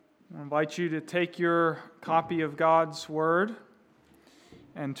I invite you to take your copy of God's Word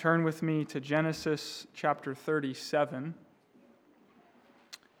and turn with me to Genesis chapter 37.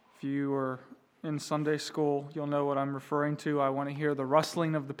 If you were in Sunday school, you'll know what I'm referring to. I want to hear the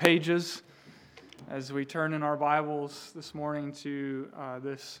rustling of the pages as we turn in our Bibles this morning to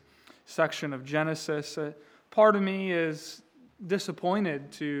this section of Genesis. Part of me is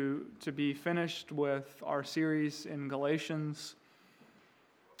disappointed to be finished with our series in Galatians.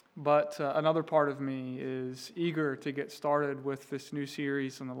 But another part of me is eager to get started with this new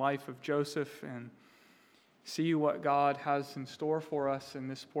series on the life of Joseph and see what God has in store for us in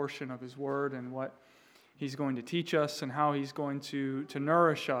this portion of His Word and what He's going to teach us and how He's going to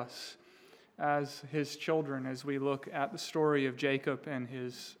nourish us as His children as we look at the story of Jacob and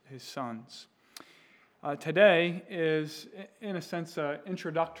his sons. Today is, in a sense,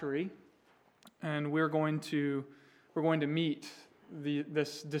 introductory, and we're going to meet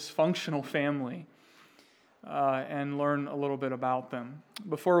this dysfunctional family and learn a little bit about them.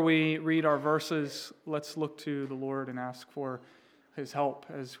 Before we read our verses, let's look to the Lord and ask for His help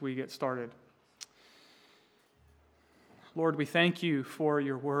as we get started. Lord, we thank You for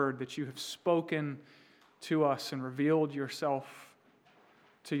Your word, that You have spoken to us and revealed Yourself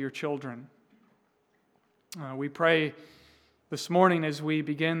to Your children. We pray this morning as we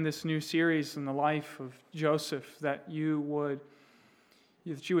begin this new series in the life of Joseph that You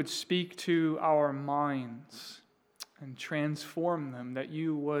would speak to our minds and transform them, that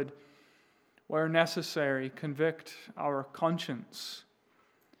You would, where necessary, convict our conscience.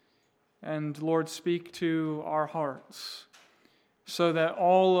 And Lord, speak to our hearts so that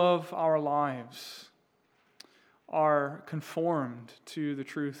all of our lives are conformed to the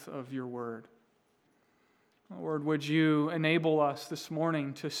truth of Your word. Lord, would You enable us this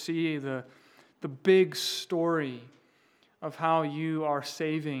morning to see the big story of how You are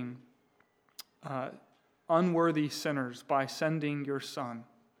saving unworthy sinners by sending Your Son.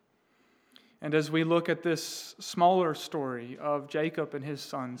 And as we look at this smaller story of Jacob and his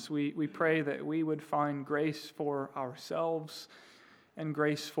sons, we pray that we would find grace for ourselves and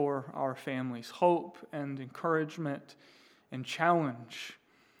grace for our families, hope and encouragement and challenge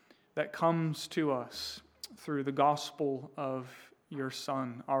that comes to us through the gospel of Your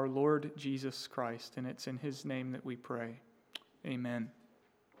Son, our Lord Jesus Christ. And it's in His name that we pray. Amen.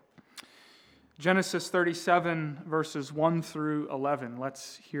 Genesis 37, verses 1 through 11.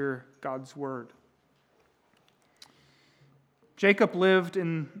 Let's hear God's word. Jacob lived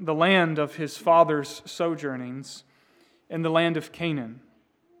in the land of his father's sojournings, in the land of Canaan.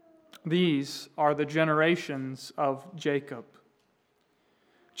 These are the generations of Jacob.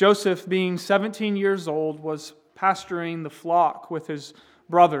 Joseph, being 17 years old, was pasturing the flock with his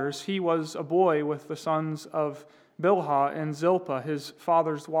brothers. He was a boy with the sons of Bilhah and Zilpah, his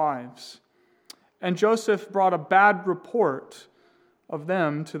father's wives. And Joseph brought a bad report of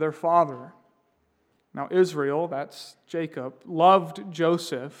them to their father. Now Israel, that's Jacob, loved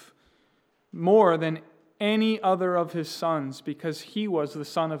Joseph more than any other of his sons because he was the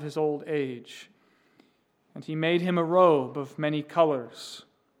son of his old age. And he made him a robe of many colors.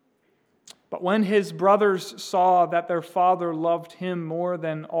 But when his brothers saw that their father loved him more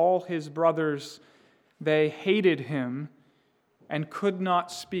than all his brothers, they hated him and could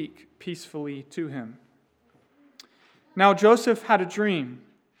not speak peacefully to him. Now Joseph had a dream,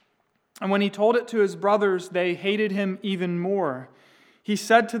 and when he told it to his brothers, they hated him even more. He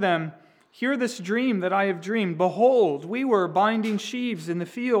said to them, "Hear this dream that I have dreamed. Behold, we were binding sheaves in the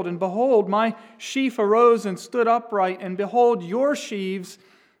field, and behold, my sheaf arose and stood upright, and behold, your sheaves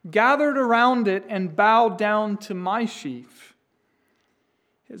gathered around it and bowed down to my sheaf."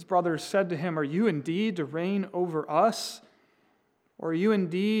 His brothers said to him, "Are you indeed to reign over us? Or are you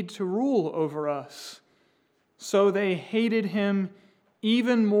indeed to rule over us?" So they hated him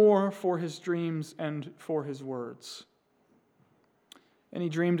even more for his dreams and for his words. And he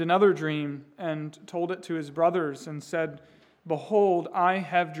dreamed another dream and told it to his brothers and said, "Behold, I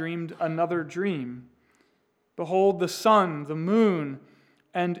have dreamed another dream. Behold, the sun, the moon,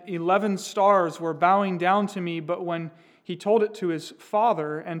 and 11 stars were bowing down to me, but when he told it to his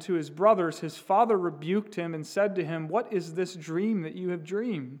father and to his brothers, his father rebuked him and said to him, 'What is this dream that you have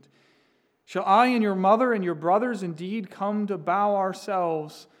dreamed? Shall I and your mother and your brothers indeed come to bow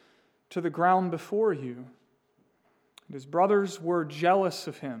ourselves to the ground before you?' And his brothers were jealous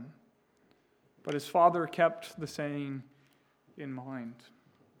of him, but his father kept the saying in mind."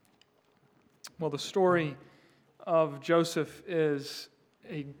 Well, the story of Joseph is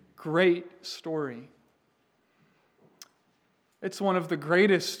a great story. It's one of the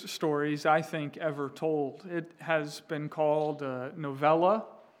greatest stories, I think, ever told. It has been called a novella.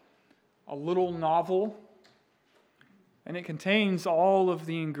 a little novel, and it contains all of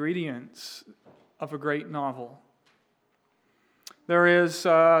the ingredients of a great novel. There is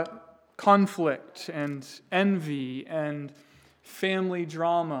conflict and envy and family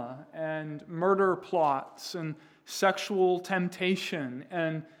drama and murder plots and sexual temptation,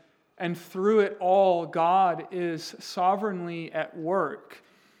 and through it all, God is sovereignly at work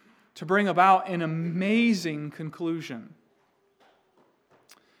to bring about an amazing conclusion.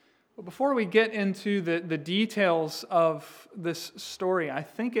 But before we get into the details of this story, I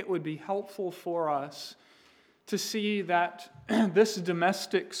think it would be helpful for us to see that this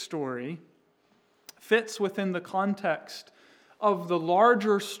domestic story fits within the context of the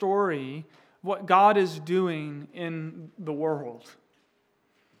larger story, what God is doing in the world.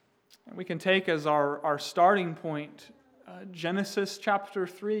 And we can take as our starting point Genesis chapter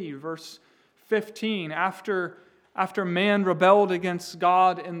 3, verse 15. After man rebelled against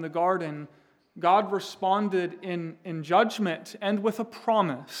God in the garden, God responded in judgment and with a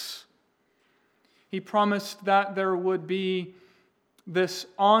promise. He promised that there would be this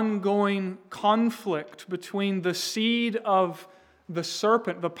ongoing conflict between the seed of the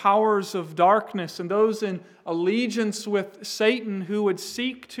serpent, the powers of darkness, and those in allegiance with Satan who would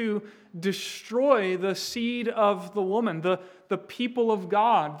seek to destroy the seed of the woman, the people of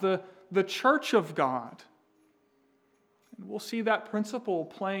God, the church of God. And we'll see that principle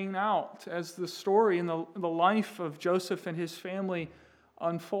playing out as the story in the life of Joseph and his family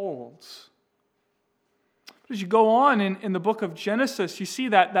unfolds. But as you go on in the book of Genesis, you see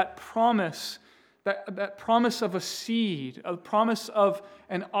that promise, that promise of a seed, a promise of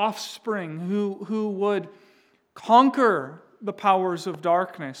an offspring who would conquer the powers of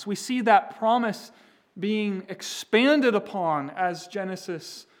darkness. We see that promise being expanded upon as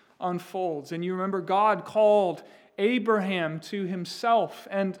Genesis unfolds. And you remember God called Abraham to himself,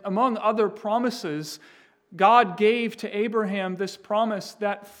 and among other promises, God gave to Abraham this promise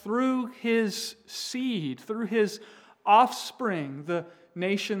that through his seed, through his offspring, the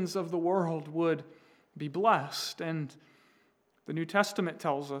nations of the world would be blessed. And the New Testament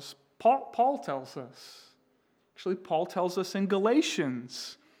tells us, Paul tells us, actually Paul tells us in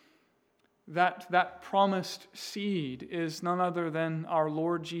Galatians, that promised seed is none other than our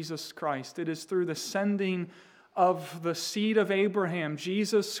Lord Jesus Christ. It is through the sending of the seed of Abraham,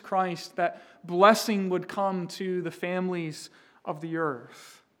 Jesus Christ, that blessing would come to the families of the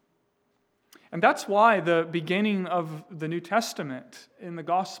earth. And that's why the beginning of the New Testament in the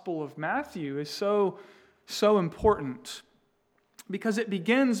Gospel of Matthew is so important. Because it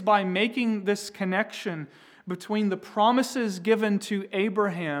begins by making this connection between the promises given to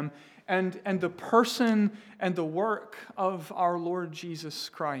Abraham and the person and the work of our Lord Jesus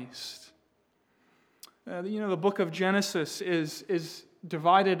Christ. The book of Genesis is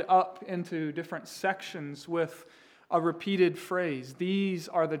divided up into different sections with a repeated phrase. These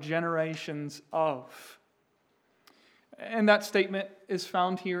are the generations of. And that statement is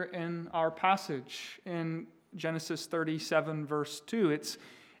found here in our passage in Genesis 37, verse 2.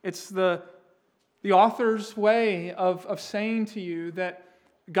 It's the author's way of saying to you that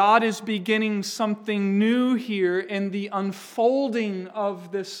God is beginning something new here in the unfolding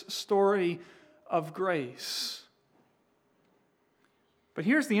of this story of grace. But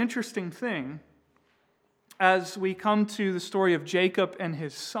here's the interesting thing. As we come to the story of Jacob and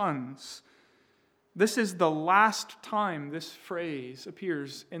his sons, this is the last time this phrase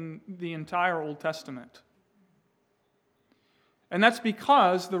appears in the entire Old Testament. And that's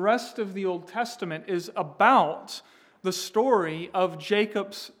because the rest of the Old Testament is about the story of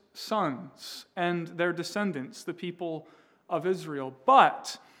Jacob's sons and their descendants, the people of Israel.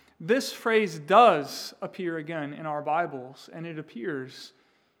 But this phrase does appear again in our Bibles, and it appears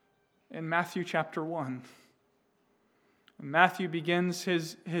in Matthew chapter 1. Matthew begins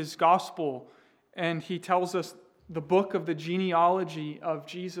his gospel, and he tells us the book of the genealogy of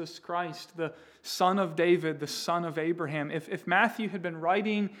Jesus Christ, the son of David, the son of Abraham. If Matthew had been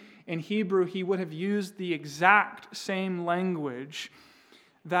writing in Hebrew, he would have used the exact same language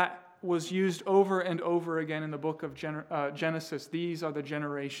that was used over and over again in the book of Genesis. These are the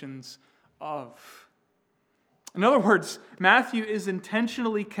generations of. In other words, Matthew is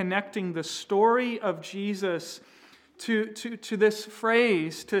intentionally connecting the story of Jesus to this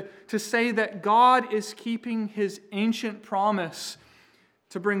phrase, to say that God is keeping his ancient promise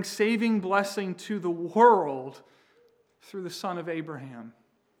to bring saving blessing to the world through the son of Abraham.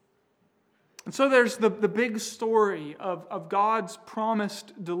 And so there's the big story of God's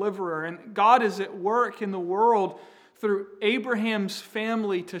promised deliverer. And God is at work in the world through Abraham's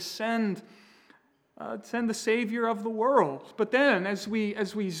family to send send the Savior of the world. But then, as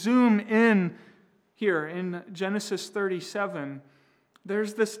we zoom in here in Genesis 37,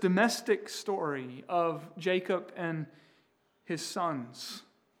 there's this domestic story of Jacob and his sons.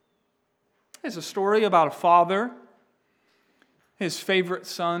 It's a story about a father, his favorite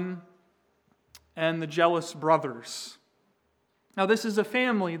son, and the jealous brothers. Now, this is a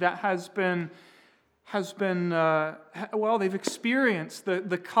family that they've experienced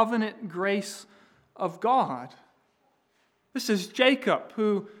the covenant grace of God. This is Jacob,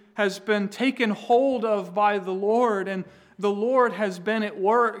 who has been taken hold of by the Lord, and the Lord has been at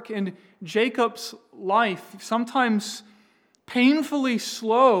work in Jacob's life, sometimes painfully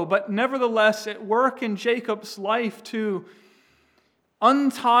slow, but nevertheless at work in Jacob's life to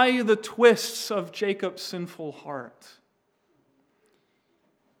untie the twists of Jacob's sinful heart.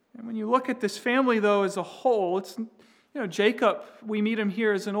 And when you look at this family, though, as a whole, it's, Jacob, we meet him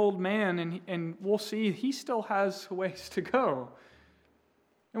here as an old man, and we'll see he still has a ways to go.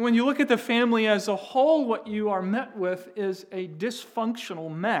 And when you look at the family as a whole, what you are met with is a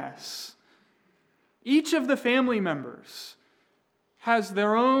dysfunctional mess. Each of the family members has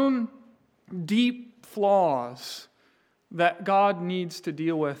their own deep flaws that God needs to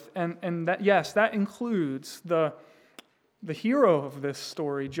deal with. And that, yes, that includes the hero of this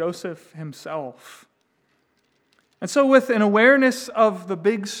story, Joseph himself. And so with an awareness of the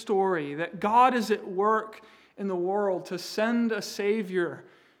big story, that God is at work in the world to send a Savior,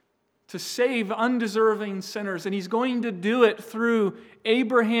 to save undeserving sinners, and He's going to do it through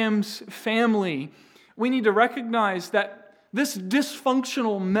Abraham's family, we need to recognize that this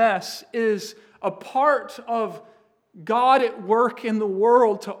dysfunctional mess is a part of God at work in the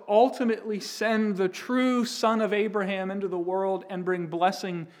world to ultimately send the true son of Abraham into the world and bring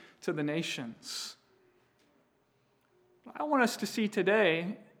blessing to the nations. I want us to see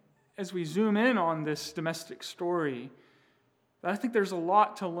today, as we zoom in on this domestic story, that I think there's a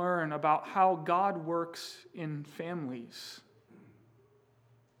lot to learn about how God works in families.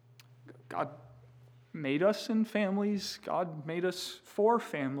 God made us in families. God made us for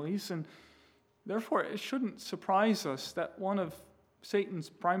families, and therefore, it shouldn't surprise us that one of Satan's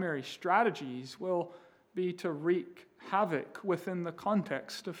primary strategies will be to wreak havoc within the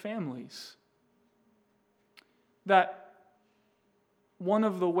context of families. That one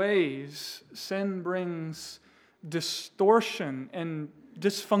of the ways sin brings distortion and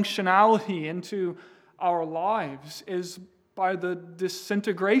dysfunctionality into our lives is by the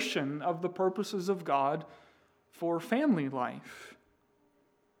disintegration of the purposes of God for family life.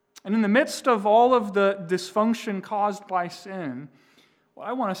 And in the midst of all of the dysfunction caused by sin, what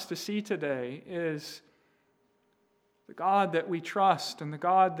I want us to see today is the God that we trust and the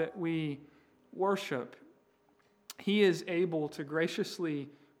God that we worship. He is able to graciously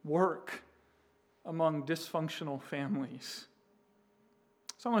work among dysfunctional families.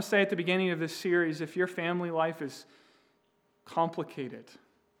 So I want to say at the beginning of this series, if your family life is complicated,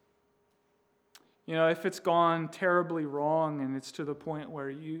 if it's gone terribly wrong and it's to the point where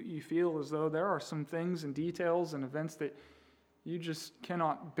you feel as though there are some things and details and events that you just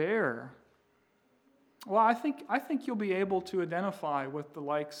cannot bear, well, I think you'll be able to identify with the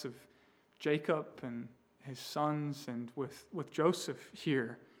likes of Jacob and his sons and with Joseph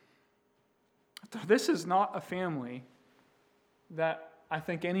here. This is not a family that I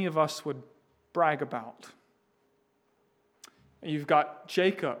think any of us would brag about. You've got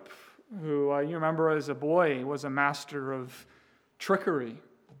Jacob, who you remember as a boy was a master of trickery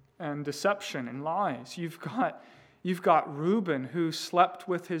and deception and lies. You've got Reuben, who slept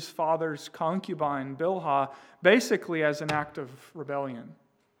with his father's concubine, Bilhah, basically as an act of rebellion.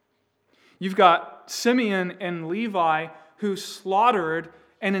 You've got Simeon and Levi, who slaughtered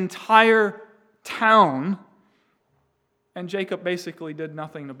an entire town, and Jacob basically did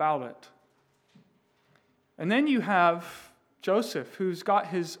nothing about it. And then you have Joseph, who's got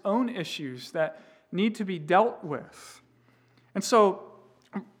his own issues that need to be dealt with. And so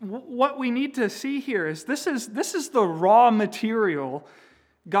what we need to see here is this is the raw material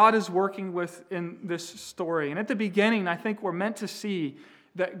God is working with in this story. And at the beginning, I think we're meant to see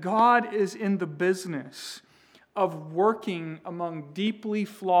that God is in the business of working among deeply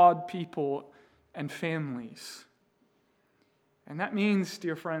flawed people and families. And that means,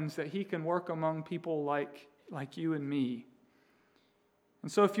 dear friends, that He can work among people like you and me.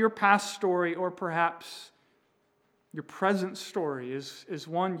 And so if your past story, or perhaps your present story, is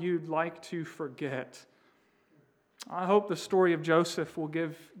one you'd like to forget, I hope the story of Joseph will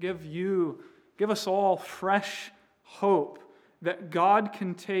give us all fresh hope that God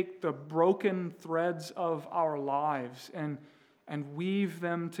can take the broken threads of our lives and and weave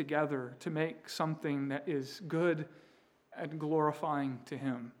them together to make something that is good and glorifying to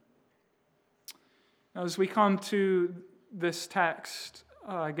Him. Now, as we come to this text,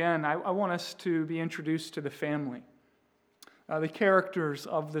 again, I want us to be introduced to the family, the characters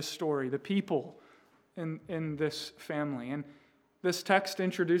of this story, the people in this family. And this text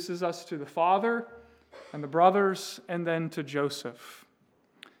introduces us to the father and the brothers, and then to Joseph.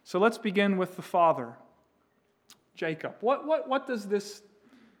 So let's begin with the father, Jacob. What does this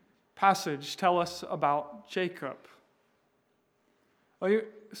passage tell us about Jacob? Well,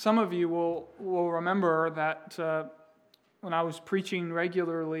 some of you will remember that when I was preaching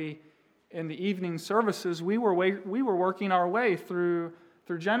regularly in the evening services, we were working our way through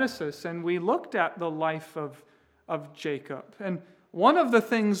Genesis, and we looked at the life of Jacob. And one of the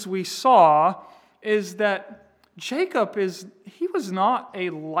things we saw is that Jacob he was not a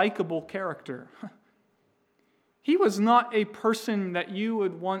likable character. He was not a person that you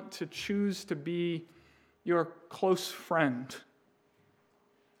would want to choose to be your close friend.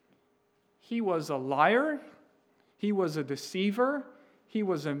 He was a liar. He was a deceiver. He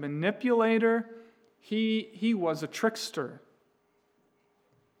was a manipulator. He was a trickster.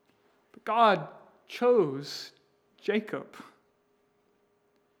 But God chose Jacob.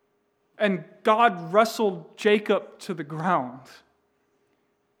 And God wrestled Jacob to the ground.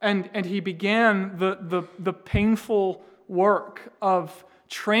 And he began the painful work of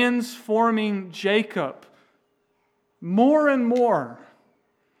transforming Jacob more and more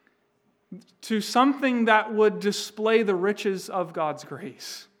to something that would display the riches of God's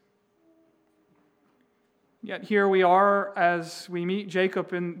grace. Yet here we are as we meet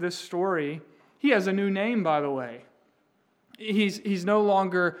Jacob in this story. He has a new name, by the way. He's no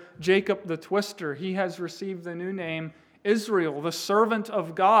longer Jacob the Twister. He has received the new name Israel, the servant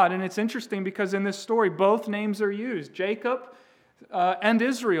of God. And it's interesting because in this story, both names are used, Jacob and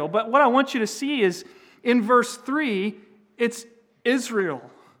Israel. But what I want you to see is in verse 3, it's Israel.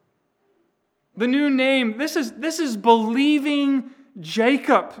 The new name, this is believing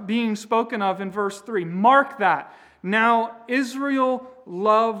Jacob being spoken of in verse 3. Mark that. Now Israel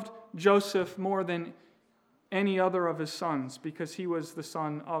loved Joseph more than any other of his sons because he was the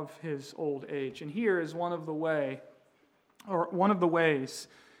son of his old age. And here is one of the ways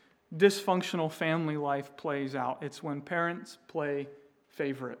dysfunctional family life plays out. It's when parents play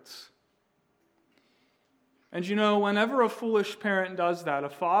favorites. And you know, whenever a foolish parent does that, a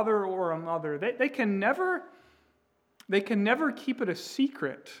father or a mother, they can never keep it a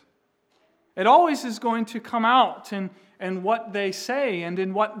secret. It always is going to come out in what they say and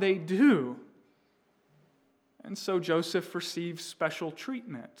in what they do. And so Joseph receives special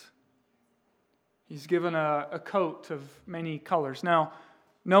treatment. He's given a coat of many colors. Now,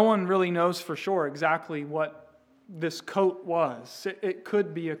 no one really knows for sure exactly what this coat was. It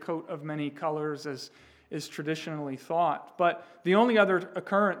could be a coat of many colors, as is traditionally thought. But the only other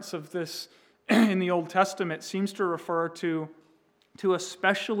occurrence of this in the Old Testament seems to refer to a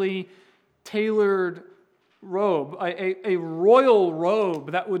specially tailored robe, a royal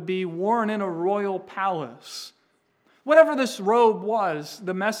robe that would be worn in a royal palace. Whatever this robe was,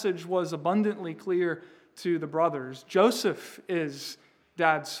 the message was abundantly clear to the brothers. Joseph is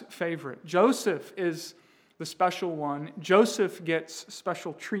Dad's favorite. Joseph is the special one. Joseph gets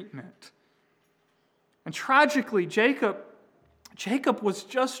special treatment. And tragically, Jacob was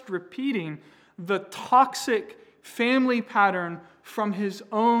just repeating the toxic family pattern from his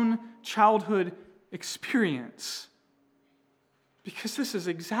own childhood experience. Because this is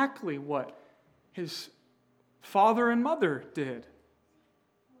exactly what his father and mother did.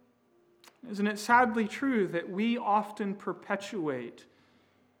 Isn't it sadly true that we often perpetuate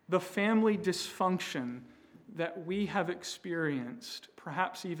the family dysfunction that we have experienced,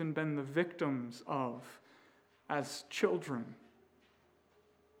 perhaps even been the victims of as children?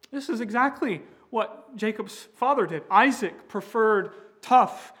 This is exactly what Jacob's father did. Isaac preferred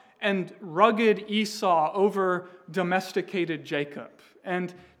tough and rugged Esau over domesticated Jacob.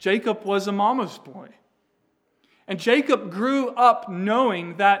 And Jacob was a mama's boy. And Jacob grew up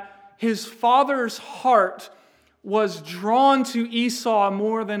knowing that his father's heart was drawn to Esau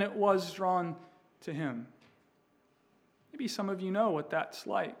more than it was drawn to him. Maybe some of you know what that's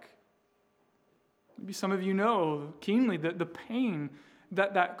like. Maybe some of you know keenly the pain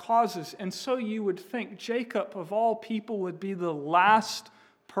that causes. And so you would think Jacob, of all people, would be the last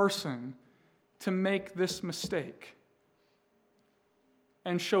person to make this mistake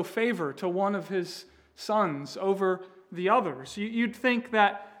and show favor to one of his sons over the others. You'd think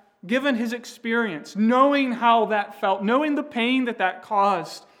that given his experience, knowing how that felt, knowing the pain that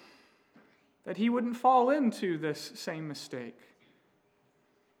caused, that he wouldn't fall into this same mistake.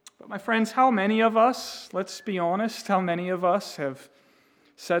 But my friends, how many of us, let's be honest, how many of us have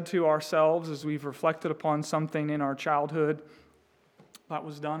said to ourselves as we've reflected upon something in our childhood that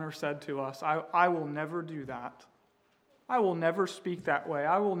was done or said to us, I will never do that. I will never speak that way.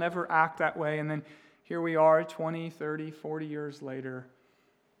 I will never act that way. And then here we are 20, 30, 40 years later,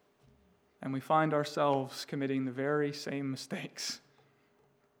 and we find ourselves committing the very same mistakes.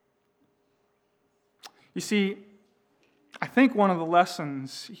 You see, I think one of the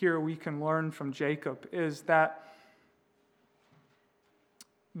lessons here we can learn from Jacob is that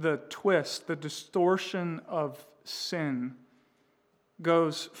the twist, the distortion of sin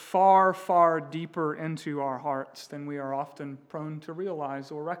goes far, far deeper into our hearts than we are often prone to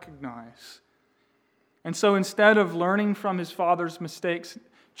realize or recognize. And so instead of learning from his father's mistakes,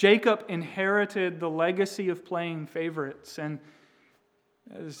 Jacob inherited the legacy of playing favorites. And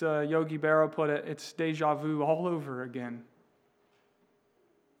as Yogi Berra put it, it's deja vu all over again.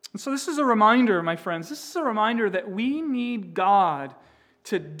 And so this is a reminder, my friends, this is a reminder that we need God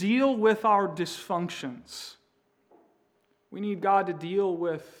to deal with our dysfunctions. We need God to deal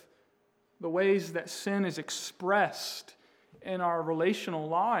with the ways that sin is expressed in our relational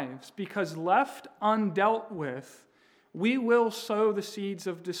lives, because left undealt with, we will sow the seeds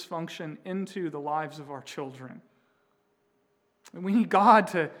of dysfunction into the lives of our children. And we need God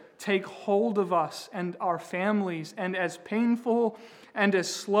to take hold of us and our families, and as painful and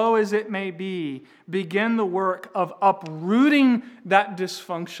as slow as it may be, begin the work of uprooting that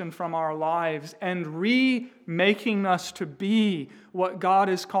dysfunction from our lives and remaking us to be what God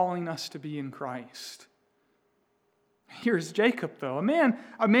is calling us to be in Christ. Here's Jacob, though,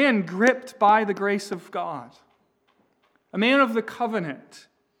 a man gripped by the grace of God, a man of the covenant.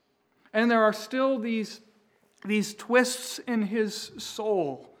 And there are still these twists in his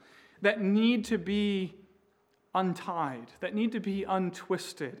soul that need to be untied, that need to be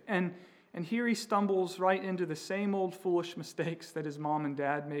untwisted. And here he stumbles right into the same old foolish mistakes that his mom and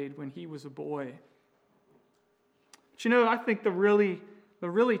dad made when he was a boy. But I think the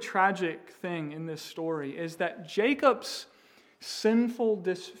really tragic thing in this story is that Jacob's sinful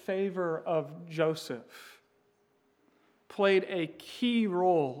disfavor of Joseph played a key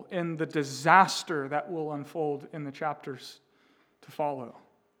role in the disaster that will unfold in the chapters to follow.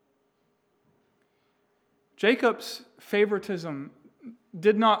 Jacob's favoritism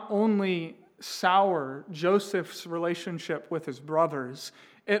did not only sour Joseph's relationship with his brothers,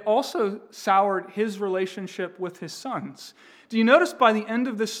 it also soured his relationship with his sons. Do you notice by the end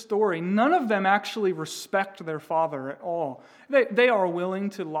of this story, none of them actually respect their father at all? They are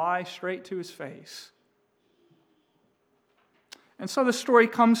willing to lie straight to his face. And so the story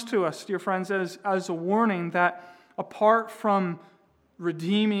comes to us, dear friends, as a warning that apart from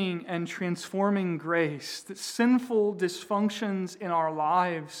redeeming and transforming grace, that sinful dysfunctions in our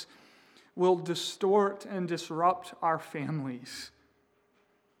lives will distort and disrupt our families.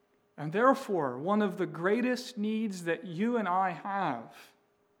 And therefore, one of the greatest needs that you and I have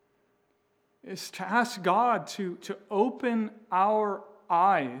is to ask God to open our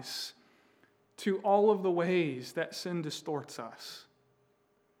eyes to all of the ways that sin distorts us.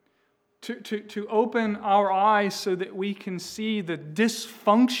 To open our eyes so that we can see the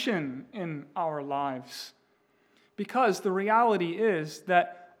dysfunction in our lives. Because the reality is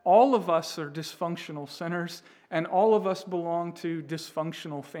that all of us are dysfunctional sinners, and all of us belong to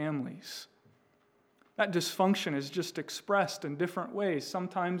dysfunctional families. That dysfunction is just expressed in different ways.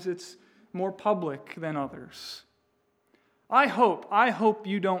 Sometimes it's more public than others. I hope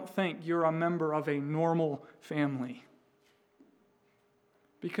you don't think you're a member of a normal family.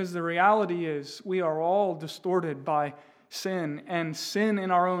 Because the reality is we are all distorted by sin, and sin in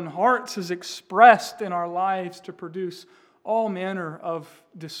our own hearts is expressed in our lives to produce all manner of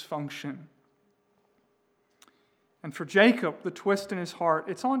dysfunction. And for Jacob, the twist in his heart,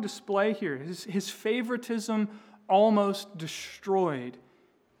 it's on display here. His favoritism almost destroyed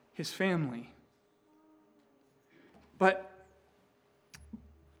his family. But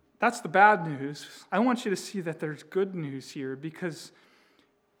that's the bad news. I want you to see that there's good news here, because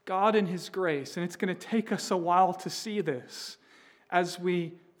God in His grace, and it's going to take us a while to see this as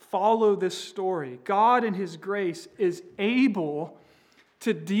we follow this story. God in His grace is able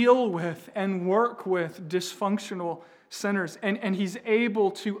to deal with and work with dysfunctional sinners, and He's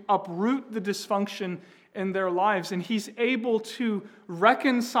able to uproot the dysfunction in their lives, and He's able to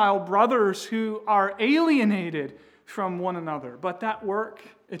reconcile brothers who are alienated from one another. But that work,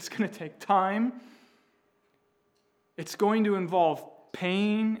 it's going to take time. It's going to involve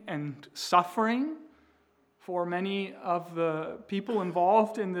pain and suffering for many of the people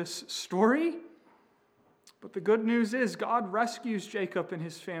involved in this story. But the good news is God rescues Jacob and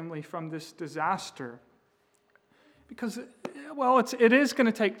his family from this disaster. Because, well, it is going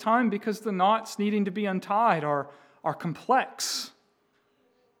to take time because the knots needing to be untied are complex.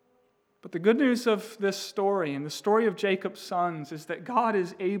 But the good news of this story and the story of Jacob's sons is that God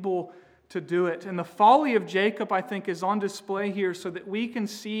is able to do it. And the folly of Jacob, I think, is on display here so that we can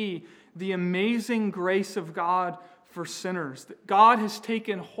see the amazing grace of God for sinners. That God has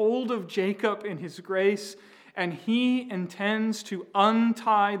taken hold of Jacob in his grace, and he intends to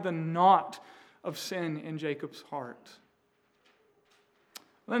untie the knot of sin in Jacob's heart.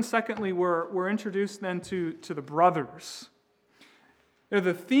 Then secondly, we're introduced then to the brothers.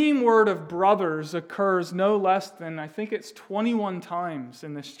 The theme word of brothers occurs no less than, I think it's 21 times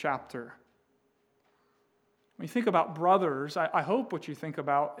in this chapter. When you think about brothers, I hope what you think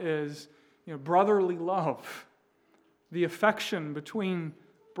about is brotherly love, the affection between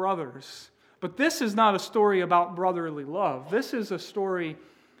brothers. But this is not a story about brotherly love. This is a story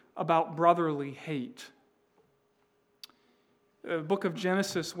about brotherly hate. The book of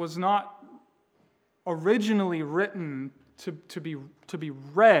Genesis was not originally written to be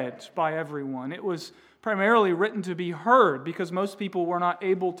read by everyone. It was primarily written to be heard because most people were not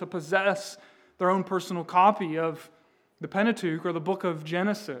able to possess their own personal copy of the Pentateuch or the book of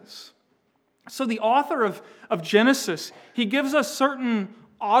Genesis. So the author of Genesis, he gives us certain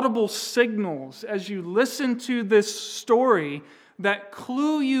audible signals as you listen to this story that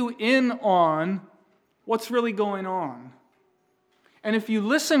clue you in on what's really going on. And if you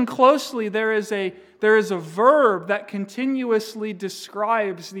listen closely, there is a verb that continuously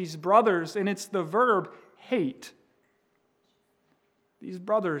describes these brothers, and it's the verb hate. These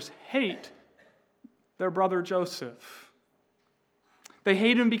brothers hate their brother Joseph. They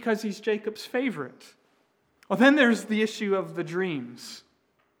hate him because he's Jacob's favorite. Well, then there's the issue of the dreams.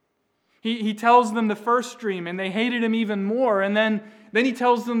 He tells them the first dream, and they hated him even more. And then he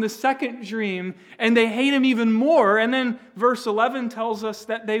tells them the second dream, and they hate him even more. And then verse 11 tells us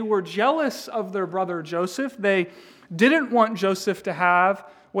that they were jealous of their brother Joseph. They didn't want Joseph to have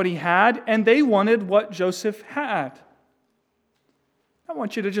what he had, and they wanted what Joseph had. I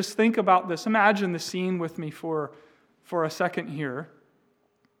want you to just think about this. Imagine the scene with me for a second here.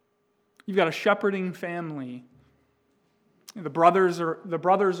 You've got a shepherding family. The brothers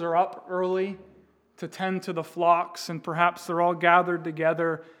are up early to tend to the flocks, and perhaps they're all gathered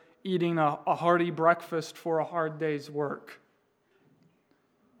together eating a hearty breakfast for a hard day's work.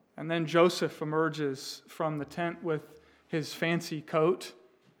 And then Joseph emerges from the tent with his fancy coat,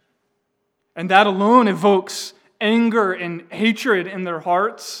 and that alone evokes anger and hatred in their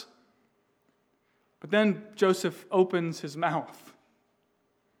hearts. But then Joseph opens his mouth.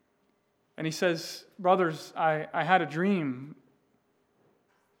 And he says, brothers, I had a dream.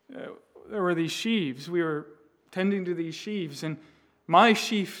 There were these sheaves. We were tending to these sheaves. And my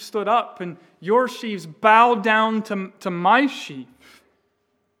sheaf stood up, and your sheaves bowed down to my sheaf.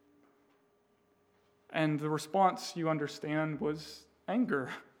 And the response, you understand, was anger.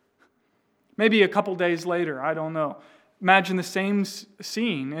 Maybe a couple days later, I don't know. Imagine the same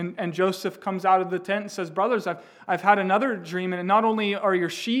scene, and Joseph comes out of the tent and says, brothers, I've had another dream, and not only are your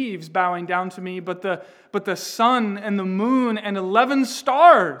sheaves bowing down to me, but the sun and the moon and 11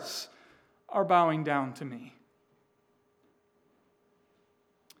 stars are bowing down to me.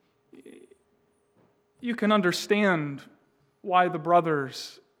 You can understand why the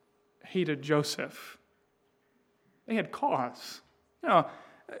brothers hated Joseph. They had cause.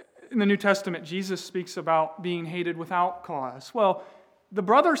 In the New Testament, Jesus speaks about being hated without cause. Well, the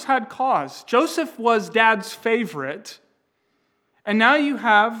brothers had cause. Joseph was Dad's favorite. And now you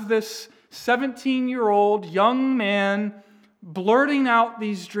have this 17-year-old young man blurting out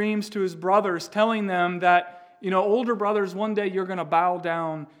these dreams to his brothers, telling them that, older brothers, one day you're going to bow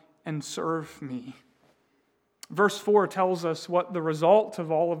down and serve me. Verse 4 tells us what the result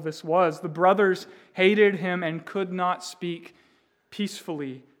of all of this was. The brothers hated him and could not speak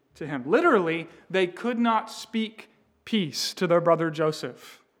peacefully to him. Literally, they could not speak peace to their brother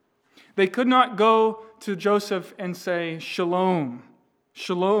Joseph. They could not go to Joseph and say, Shalom,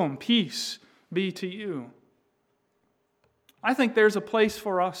 shalom, peace be to you. I think there's a place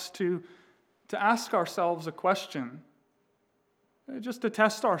for us to ask ourselves a question, just to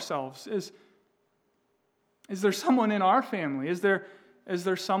test ourselves. Is there someone in our family? Is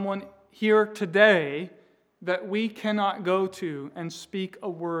there someone here today that we cannot go to and speak a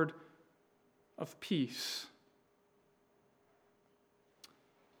word of peace?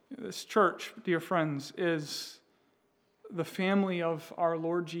 This church, dear friends, is the family of our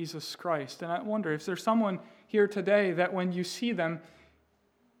Lord Jesus Christ. And I wonder, is there someone here today that when you see them,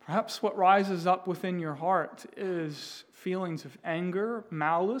 Perhaps what rises up within your heart is feelings of anger,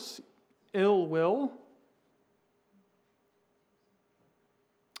 malice, ill will.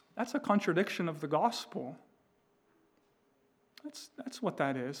 That's a contradiction of the gospel. That's what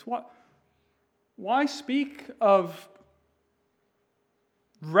that is. Why speak of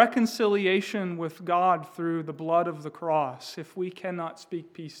reconciliation with God through the blood of the cross if we cannot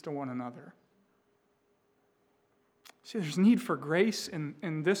speak peace to one another? See, there's need for grace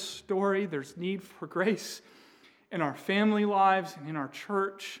in this story. There's need for grace in our family lives and in our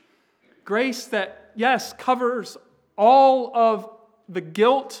church. Grace that, yes, covers all of the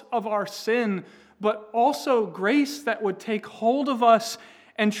guilt of our sin, but also grace that would take hold of us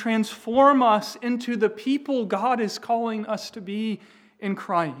and transform us into the people God is calling us to be in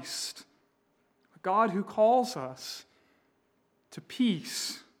Christ. A God who calls us to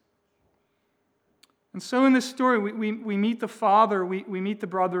peace. And so in this story, we meet the father, we meet the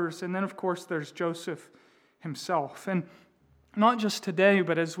brothers, and then of course there's Joseph himself. And not just today,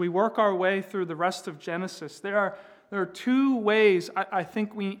 but as we work our way through the rest of Genesis, there are two ways I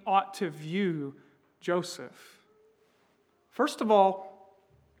think we ought to view Joseph. First of all,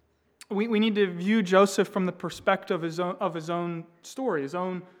 we need to view Joseph from the perspective of his own story, his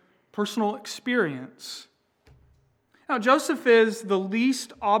own personal experience. Now, Joseph is the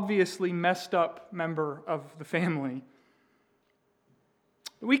least obviously messed up member of the family.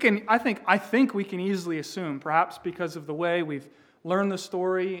 I think we can easily assume, perhaps because of the way we've learned the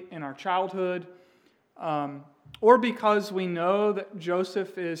story in our childhood, or because we know that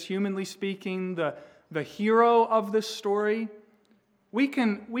Joseph is, humanly speaking, the hero of this story, we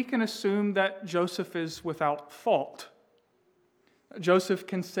can assume that Joseph is without fault. Joseph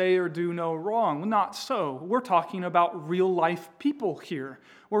can say or do no wrong. Not so. We're talking about real-life people here.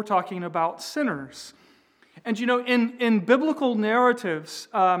 We're talking about sinners. And in biblical narratives,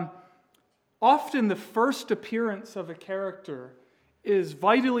 often the first appearance of a character is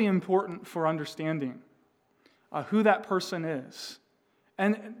vitally important for understanding who that person is.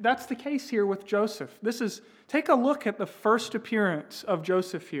 And that's the case here with Joseph. Take a look at the first appearance of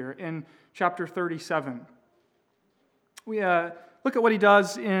Joseph here in chapter 37. We look at what he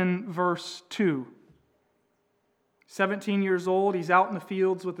does in verse 2. 17 years old, he's out in the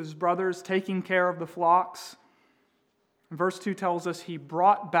fields with his brothers, taking care of the flocks. And verse 2 tells us he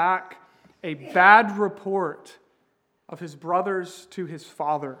brought back a bad report of his brothers to his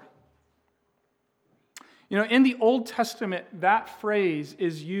father. In the Old Testament, that phrase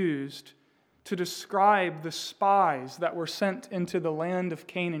is used to describe the spies that were sent into the land of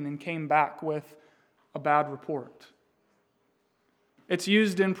Canaan and came back with a bad report. It's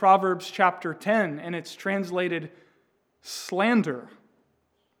used in Proverbs chapter 10, and it's translated slander.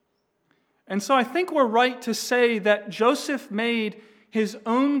 And so I think we're right to say that Joseph made his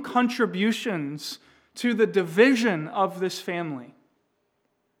own contributions to the division of this family.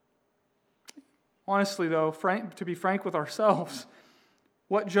 Honestly, though, to be frank with ourselves,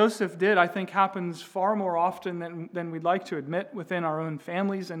 what Joseph did, I think, happens far more often than we'd like to admit within our own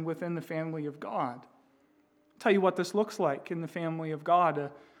families and within the family of God. I'll tell you what this looks like in the family of God.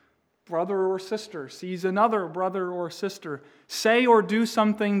 A brother or sister sees another brother or sister say or do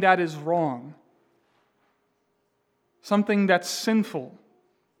something that is wrong, something that's sinful.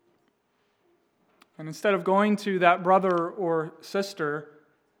 And instead of going to that brother or sister,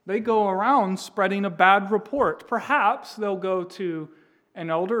 they go around spreading a bad report. Perhaps they'll go to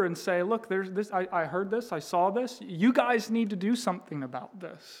an elder and say, look, there's this. I heard this. I saw this. You guys need to do something about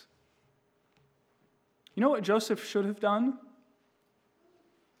this. You know what Joseph should have done?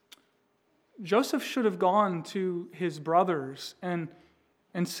 Joseph should have gone to his brothers and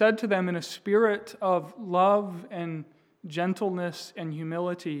said to them in a spirit of love and gentleness and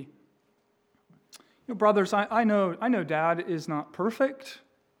humility, brothers, I know Dad is not perfect,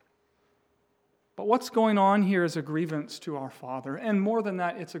 but what's going on here is a grievance to our Father, and more than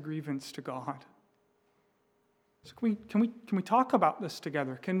that, it's a grievance to God. So can we talk about this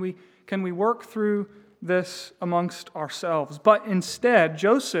together? Can we work through this amongst ourselves? But instead,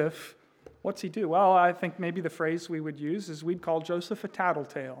 Joseph, what's he do? Well, I think maybe the phrase we would use is we'd call Joseph a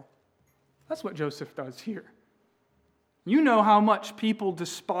tattletale. That's what Joseph does here. You know how much people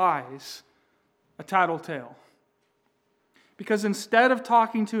despise a tattletale. Because instead of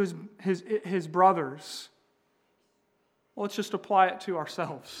talking to his brothers, well, let's just apply it to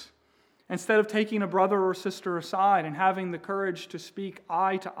ourselves. Instead of taking a brother or sister aside and having the courage to speak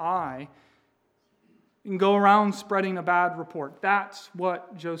eye to eye, you can go around spreading a bad report. That's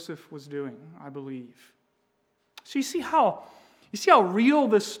what Joseph was doing, I believe. So you see how real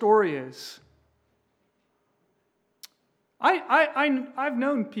this story is. I've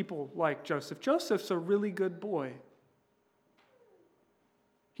known people like Joseph. Joseph's a really good boy.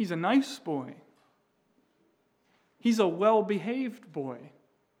 He's a nice boy. He's a well-behaved boy.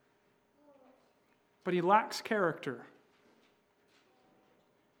 But he lacks character.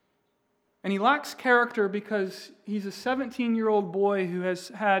 And he lacks character because he's a 17-year-old boy who has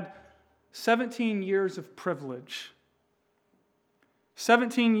had 17 years of privilege.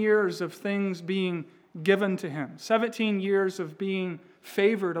 17 years of things being given to him. 17 years of being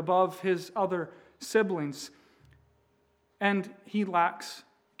favored above his other siblings. And he lacks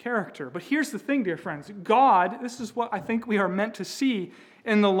character. But here's the thing, dear friends. God, this is what I think we are meant to see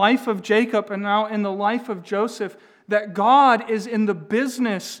in the life of Jacob and now in the life of Joseph, that God is in the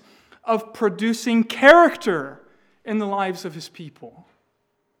business of producing character in the lives of his people.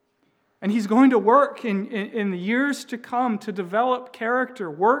 And he's going to work in the years to come to develop character,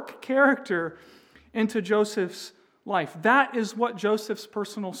 work character into Joseph's life. That is what Joseph's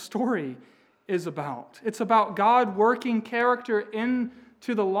personal story is about. It's about God working character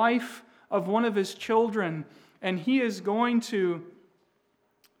into the life of one of his children, and he's going to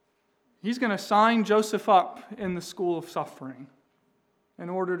sign Joseph up in the school of suffering in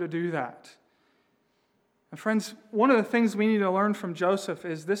order to do that. And friends, one of the things we need to learn from Joseph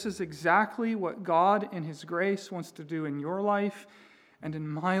is this is exactly what God in his grace wants to do in your life and in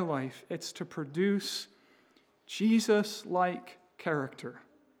my life. It's to produce Jesus-like character.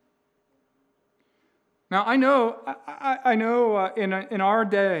 Now, I know in our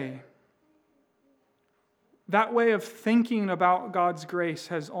day, that way of thinking about God's grace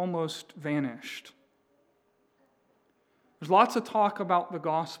has almost vanished. There's lots of talk about the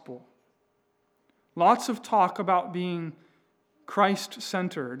gospel. Lots of talk about being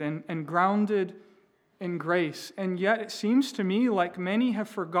Christ-centered and grounded in grace. And yet it seems to me like many have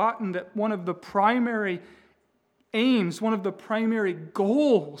forgotten that one of the primary aims, one of the primary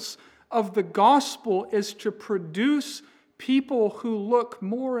goals of the gospel is to produce people who look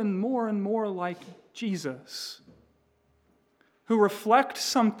more and more and more like Jesus, who reflect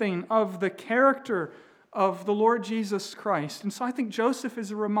something of the character of the Lord Jesus Christ. And so I think Joseph is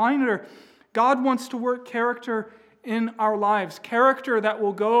a reminder God wants to work character in our lives, character that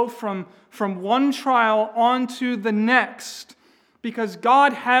will go from one trial on to the next, because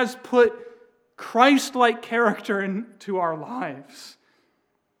God has put Christ-like character into our lives.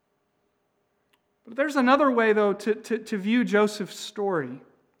 But there's another way, though, to view Joseph's story. And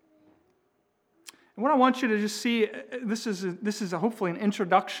what I want you to just see, this is hopefully an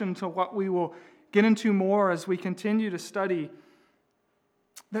introduction to what we will get into more as we continue to study,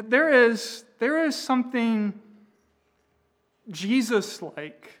 that there is something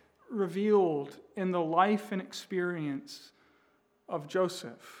Jesus-like revealed in the life and experience of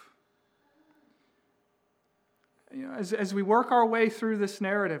Joseph. You know, as we work our way through this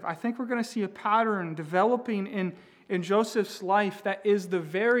narrative, I think we're going to see a pattern developing in Joseph's life that is the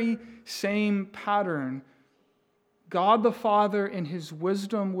very same pattern God the Father in his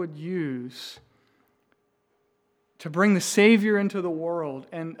wisdom would use to bring the Savior into the world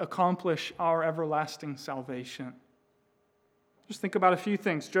and accomplish our everlasting salvation. Just think about a few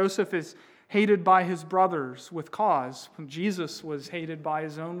things. Joseph is hated by his brothers with cause, when Jesus was hated by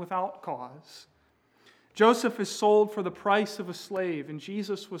his own without cause. Joseph is sold for the price of a slave, and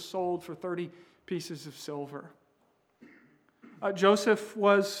Jesus was sold for 30 pieces of silver. Joseph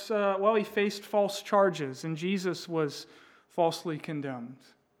was, he faced false charges, and Jesus was falsely condemned.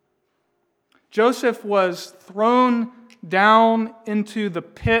 Joseph was thrown down into the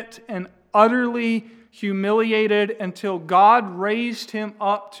pit and utterly humiliated until God raised him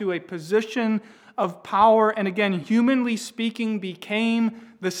up to a position of power, and again, humanly speaking, became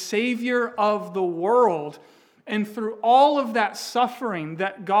the Savior of the world. And through all of that suffering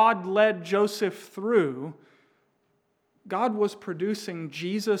that God led Joseph through, God was producing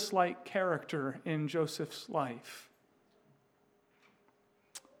Jesus-like character in Joseph's life.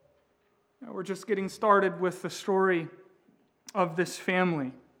 Now, we're just getting started with the story of this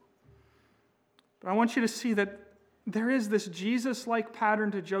family. But I want you to see that there is this Jesus-like pattern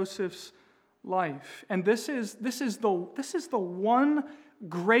to Joseph's life. And this is the one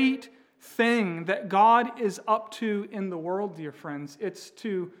great thing that God is up to in the world, dear friends. It's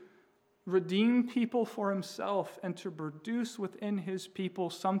to redeem people for himself and to produce within his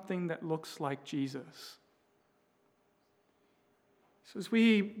people something that looks like Jesus. So as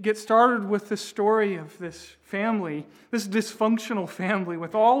we get started with the story of this family, this dysfunctional family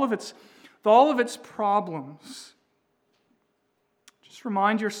with all of its problems, just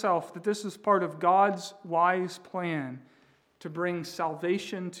remind yourself that this is part of God's wise plan to bring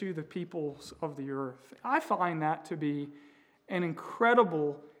salvation to the peoples of the earth. I find that to be and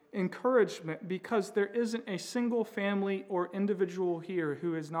incredible encouragement, because there isn't a single family or individual here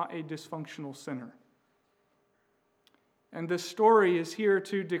who is not a dysfunctional sinner. And this story is here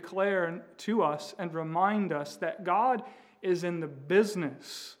to declare to us and remind us that God is in the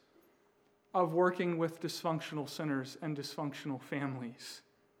business of working with dysfunctional sinners and dysfunctional families.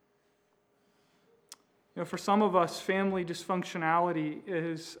 For some of us, family dysfunctionality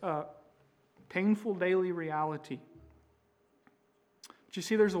is a painful daily reality. But you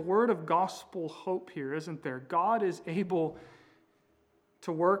see, there's a word of gospel hope here, isn't there? God is able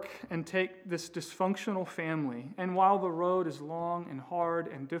to work and take this dysfunctional family, and while the road is long and hard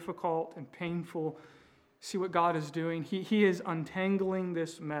and difficult and painful, see what God is doing? He is untangling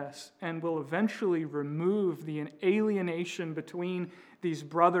this mess and will eventually remove the alienation between these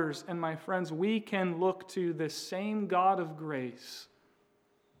brothers. And my friends, we can look to this same God of grace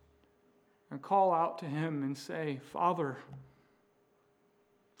and call out to Him and say, Father,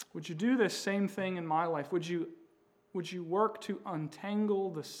 would you do this same thing in my life? Would you work to untangle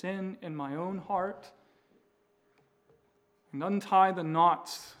the sin in my own heart and untie the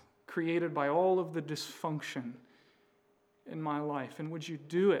knots created by all of the dysfunction in my life? And would you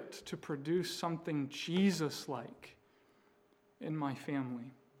do it to produce something Jesus-like in my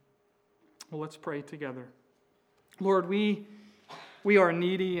family? Well, let's pray together. Lord, we are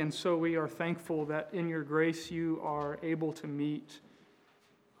needy, and so we are thankful that in your grace you are able to meet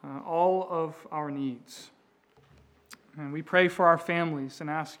all of our needs. And we pray for our families and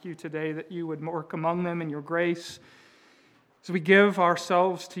ask you today that you would work among them in your grace. As we give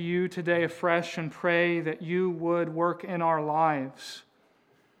ourselves to you today afresh and pray that you would work in our lives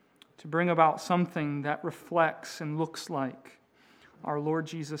to bring about something that reflects and looks like our Lord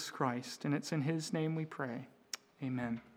Jesus Christ. And it's in His name we pray. Amen.